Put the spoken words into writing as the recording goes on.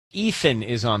Ethan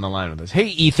is on the line with us. Hey,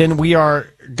 Ethan, we are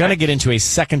going to get into a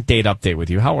second date update with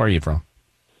you. How are you, bro?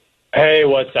 Hey,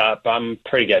 what's up? I'm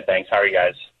pretty good, thanks. How are you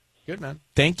guys? Good, man.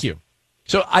 Thank you.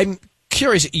 So I'm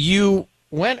curious. You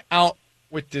went out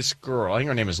with this girl. I think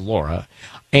her name is Laura.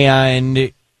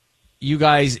 And you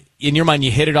guys, in your mind,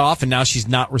 you hit it off, and now she's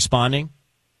not responding?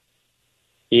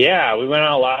 Yeah, we went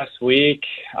out last week.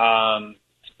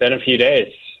 It's been a few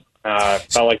days.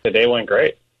 Felt like the day went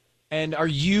great. And are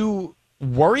you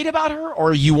worried about her, or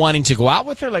are you wanting to go out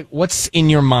with her? Like, what's in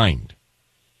your mind?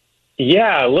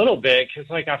 Yeah, a little bit, because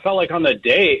I felt like on the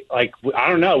date, I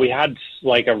don't know, we had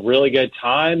a really good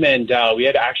time, and we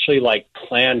had actually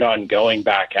planned on going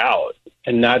back out,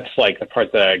 and that's the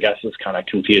part that I guess is kind of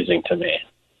confusing to me.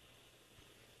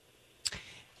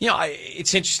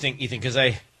 It's interesting, Ethan, because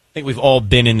I think we've all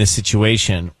been in this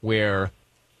situation where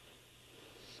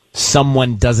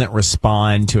someone doesn't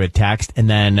respond to a text, and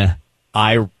then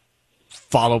I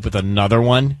follow up with another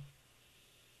one.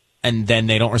 And then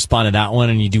they don't respond to that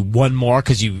one, and you do one more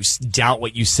because you doubt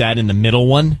what you said in the middle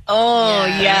one. Oh,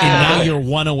 yeah. And now you're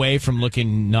one away from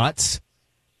looking nuts.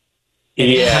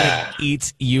 And it kind of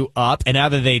eats you up. And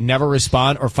either they never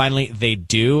respond, or finally they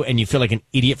do, and you feel like an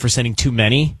idiot for sending too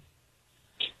many.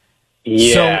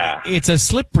 Yeah. So it's a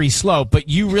slippery slope, but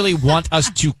you really want us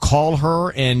to call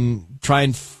her and try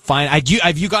and find...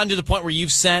 Have you gotten to the point where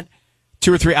you've sent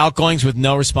 2 or 3 outgoings with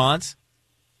no response?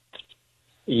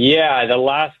 Yeah, the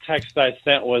last text I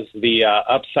sent was the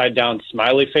upside down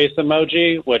smiley face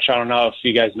emoji, which I don't know if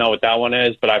you guys know what that one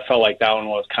is, but I felt like that one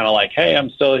was kind of hey, I'm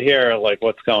still here,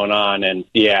 what's going on? And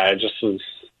yeah, it just was...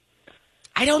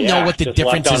 I don't know what the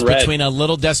difference is between a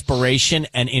little desperation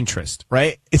and interest,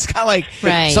 right? It's kind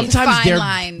of sometimes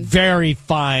they're very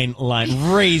fine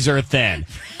line, razor thin.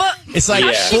 But it's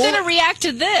how's she going to react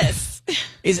to this?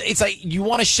 It's like you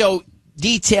want to show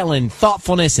detail and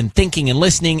thoughtfulness and thinking and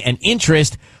listening and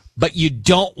interest, but you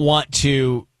don't want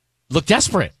to look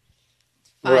desperate.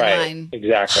 Right,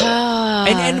 exactly.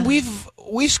 And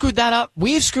we've screwed that up.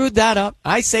 We've screwed that up.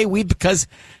 I say we because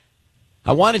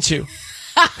I wanted to.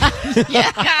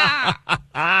 Yeah.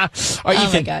 All right,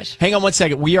 Ethan, my gosh. Hang on one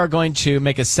second. We are going to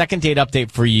make a second date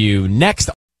update for you next.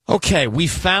 Okay, we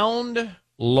found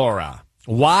Laura.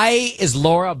 Why is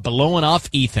Laura blowing off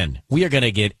Ethan? We are going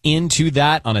to get into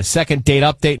that on a second date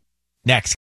update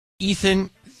next. Ethan,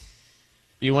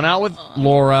 you went out with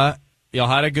Laura. Y'all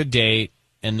had a good date,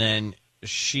 and then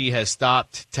she has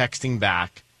stopped texting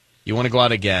back. You want to go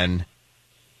out again,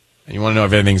 and you want to know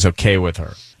if everything's okay with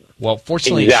her. Well,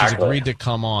 fortunately, she's agreed to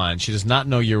come on. She does not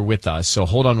know you're with us, so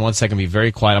hold on one second. Be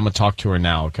very quiet. I'm going to talk to her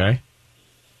now, okay?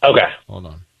 Okay. Hold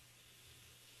on.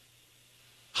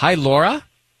 Hi, Laura.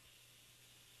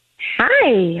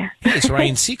 Hi. Hey, it's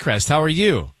Ryan Seacrest. How are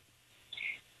you?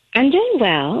 I'm doing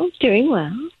well.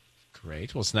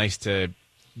 Great. Well, it's nice to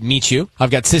meet you. I've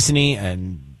got Sissany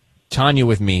and Tanya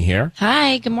with me here.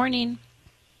 Hi, good morning.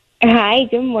 Hi,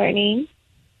 good morning.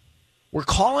 We're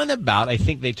calling about, I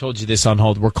think they told you this on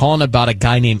hold, we're calling about a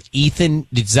guy named Ethan.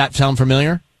 Does that sound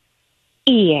familiar?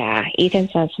 Yeah, Ethan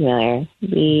sounds familiar.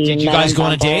 Did you guys go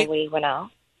on a date? We went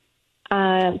out.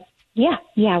 Yeah,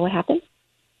 what happened?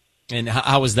 And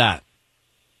how was that?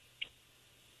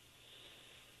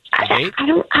 I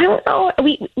don't know.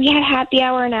 We had happy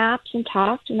hour naps and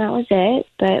talked, and that was it.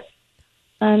 But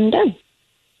I'm done.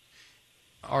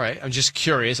 All right. I'm just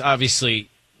curious. Obviously,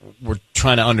 we're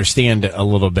trying to understand it a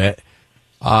little bit.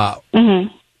 Why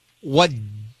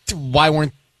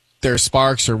weren't there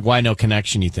sparks, or why no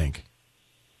connection, you think?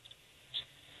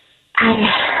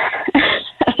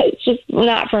 It's just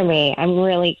not for me. I'm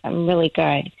really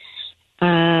good.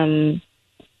 I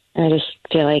just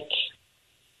feel like,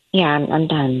 I'm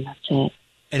done. That's it.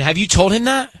 And have you told him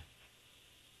that?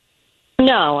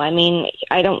 No, I mean,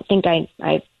 I don't think I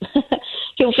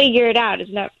he'll figure it out. It's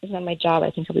not my job.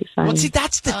 I think he'll be fine. Well, see,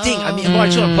 that's the thing. I mean, I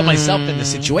just want to put myself in the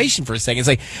situation for a second. It's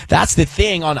like, that's the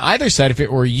thing on either side. If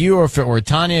it were you, or if it were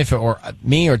Tanya, if it were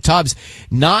me or Tubbs,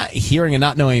 not hearing and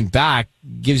not knowing back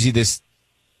gives you this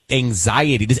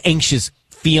anxiety, this anxious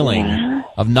feeling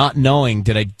of not knowing,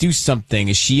 did I do something?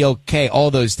 Is she okay?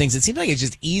 All those things. It seems like it's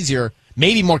just easier,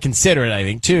 maybe more considerate, I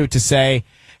think, too, to say,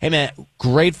 hey, man,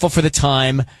 grateful for the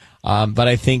time. But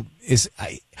I think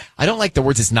I don't like the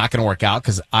words "it's not going to work out"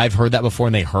 because I've heard that before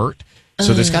and they hurt.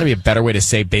 So there's got to be a better way to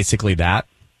say basically that.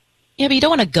 Yeah, but you don't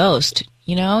want to ghost.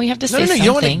 You have to say something.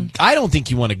 You don't want to, I don't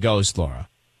think you want to ghost, Laura.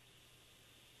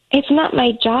 It's not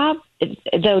my job,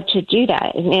 though, to do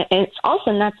that. And it's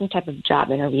also not some type of job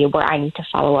interview where I need to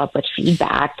follow up with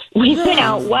feedback. We've been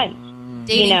out once.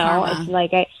 Dating karma. It's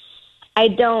like I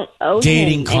don't owe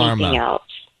dating him karma. anything else.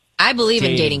 I believe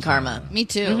in dating karma. Me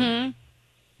too. Mm-hmm.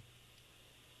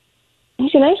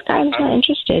 He's a nice guy. I'm not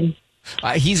interested.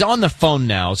 He's on the phone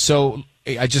now, so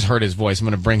I just heard his voice. I'm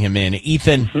going to bring him in.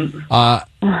 Ethan,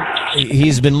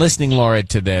 he's been listening, Laura,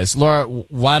 to this. Laura,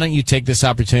 why don't you take this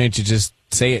opportunity to just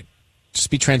say it? Just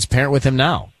be transparent with him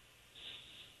now.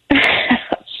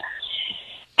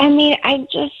 I mean,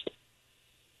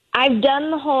 I've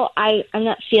done the whole I'm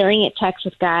not feeling it text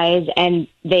with guys, and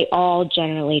they all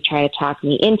generally try to talk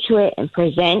me into it and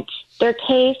present their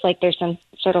case like there's some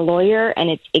sort of lawyer, and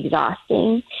it's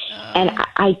exhausting. And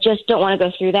I just don't want to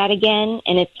go through that again.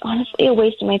 And it's honestly a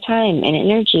waste of my time and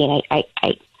energy. And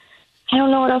I don't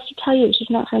know what else to tell you. It's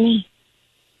just not for me.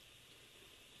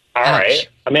 All right.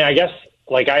 I mean, I guess,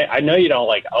 like, I know you don't,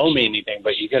 like, owe me anything,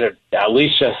 but you could have at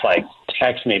least just, like,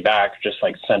 text me back, just,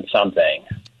 like, sent something,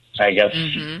 I guess.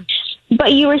 Mm-hmm.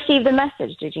 But you received the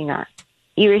message, did you not?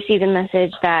 You received a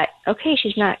message that, okay,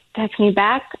 she's not texting me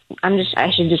back.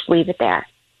 I should just leave it there.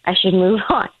 I should move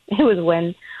on. It was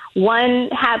one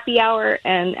happy hour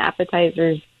and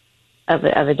appetizers of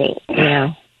a date, you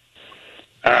know?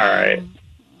 All right.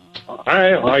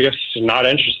 Well, I guess she's not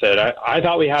interested. I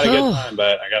thought we had a good time,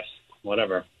 but I guess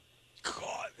whatever.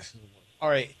 God. All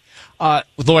right.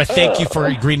 Laura, thank you for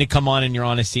agreeing to come on and your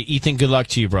honesty. Ethan, good luck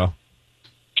to you, bro.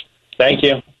 Thank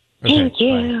you. Okay, Thank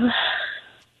you. bye.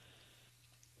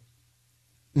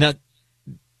 Now,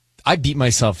 I beat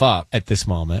myself up at this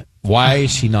moment. Why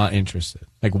is she not interested?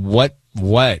 Like, what,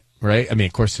 right? I mean,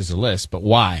 of course, there's a list, but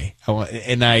why?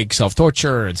 And I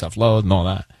self-torture and self-loathe and all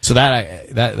that. So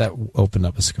that opened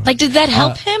up a scope. Like, did that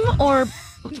help him, or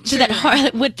did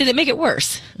did it make it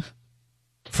worse?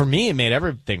 For me, it made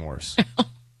everything worse.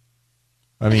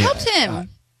 I mean, it helped him.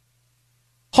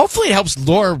 Hopefully it helps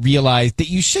Laura realize that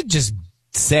you should just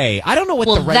say, I don't know what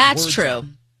the right words. That's true.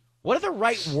 What are the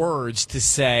right words to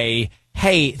say,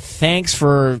 hey, thanks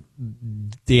for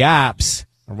the apps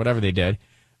or whatever they did.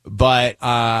 But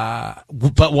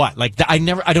what? Like, I don't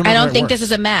know. I don't think this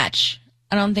is a match.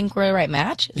 I don't think we're the right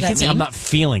match. You can say I'm not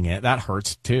feeling it. That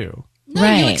hurts too. No,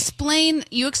 right. you explain.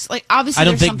 Like, obviously, I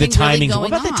don't there's think the something really timing's.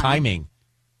 going What about on. the timing?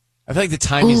 I feel like the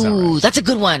timing's not Ooh, right. that's a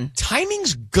good one.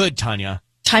 Timing's good, Tanya.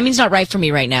 Timing's not right for me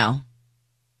right now.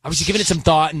 I was just giving it some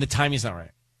thought, and the timing's not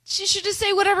right. She should just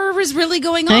say whatever is really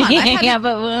going on. Yeah,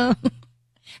 but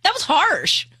that was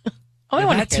harsh. I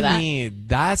want to hear that. Me,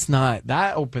 that's not.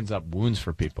 That opens up wounds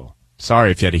for people.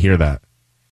 Sorry if you had to hear that.